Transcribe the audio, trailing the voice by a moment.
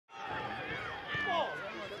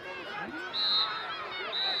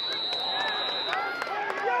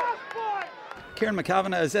Ciaran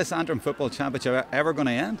McCavana, is this Antrim Football Championship ever going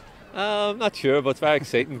to end? Not sure, but it's very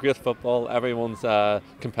exciting, great football. Everyone's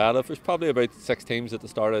competitive. There's probably about 6 teams at the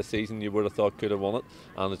start of the season you would have thought could have won it,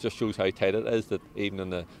 and it just shows how tight it is. That even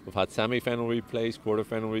we've had semi-final replays,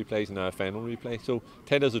 quarter-final replays, and now a final replay. So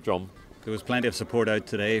tight as a drum. There was plenty of support out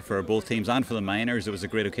today for both teams and for the minors. It was a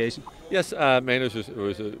great occasion. Yes, minors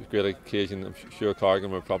was a great occasion. I'm sure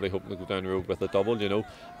Cargin were probably hoping to go down the road with a double, you know.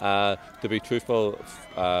 To be truthful,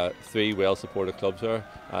 3 well-supported clubs there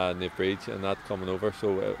in the bridge and that coming over,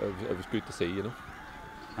 so it was good to see, you know.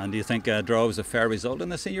 And do you think a draw was a fair result in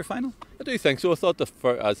the senior final? I do think so. I thought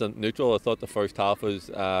as a neutral, I thought the first half was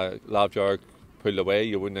Lamh Dhearg pulled away.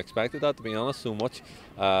 You wouldn't expect that, to be honest, so much.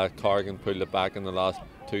 Cargin pulled it back in the last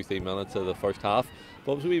 2-3 minutes of the first half,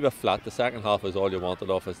 but it was a wee bit flat. The second half was all you wanted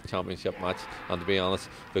off a championship match, and to be honest,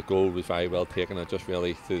 the goal was very well taken. It just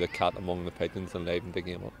really threw the cat among the pigeons and livened the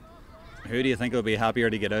game up. Who do you think will be happier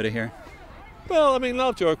to get out of here? Well, I mean,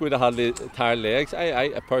 Lamh Dhearg would have had tired legs.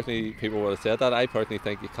 I personally, people would have said that. I personally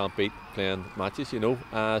think you can't beat playing matches, you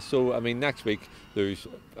know. So, I mean, next week there's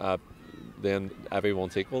then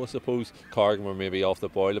everyone's equal, I suppose. Cargin were maybe off the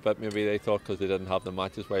boil a bit, maybe they thought, because they didn't have the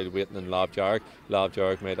matches while waiting in Lamh Dhearg. Lamh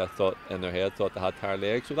Dhearg might have thought in their head, thought they had tired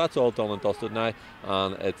legs. So that's all done and dusted now,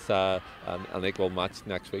 and it's an equal match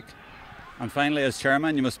next week. And finally, as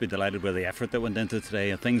chairman, you must be delighted with the effort that went into today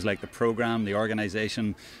and things like the programme, the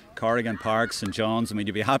organisation, Corrigan Park, St John's. I mean,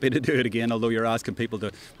 you'd be happy to do it again, although you're asking people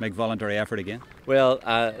to make voluntary effort again. Well,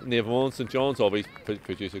 Navan, St John's always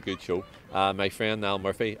produce a good show. My friend Niall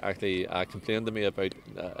Murphy actually complained to me about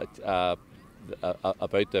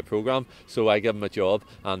the programme, so I gave him a job,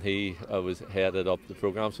 and he was headed up the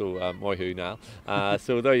programme, so moi hu now.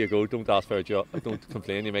 So there you go, don't ask for a job, don't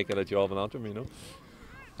complain, you might get a job in Antrim, you know.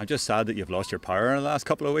 I'm just sad that you've lost your power in the last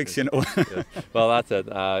couple of weeks, you know. Yeah. Well, that's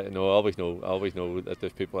it. I always know that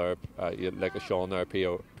there's people are like a Sean there,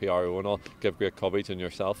 PRO and all, give great coverage on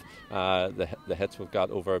yourself. The hits we've got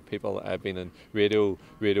over people. I've been in Radio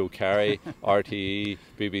Kerry, RTE,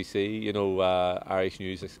 BBC, you know, Irish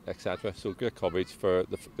News, etc. So great coverage for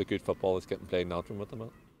the good football that's getting played in Antrim at the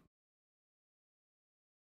moment.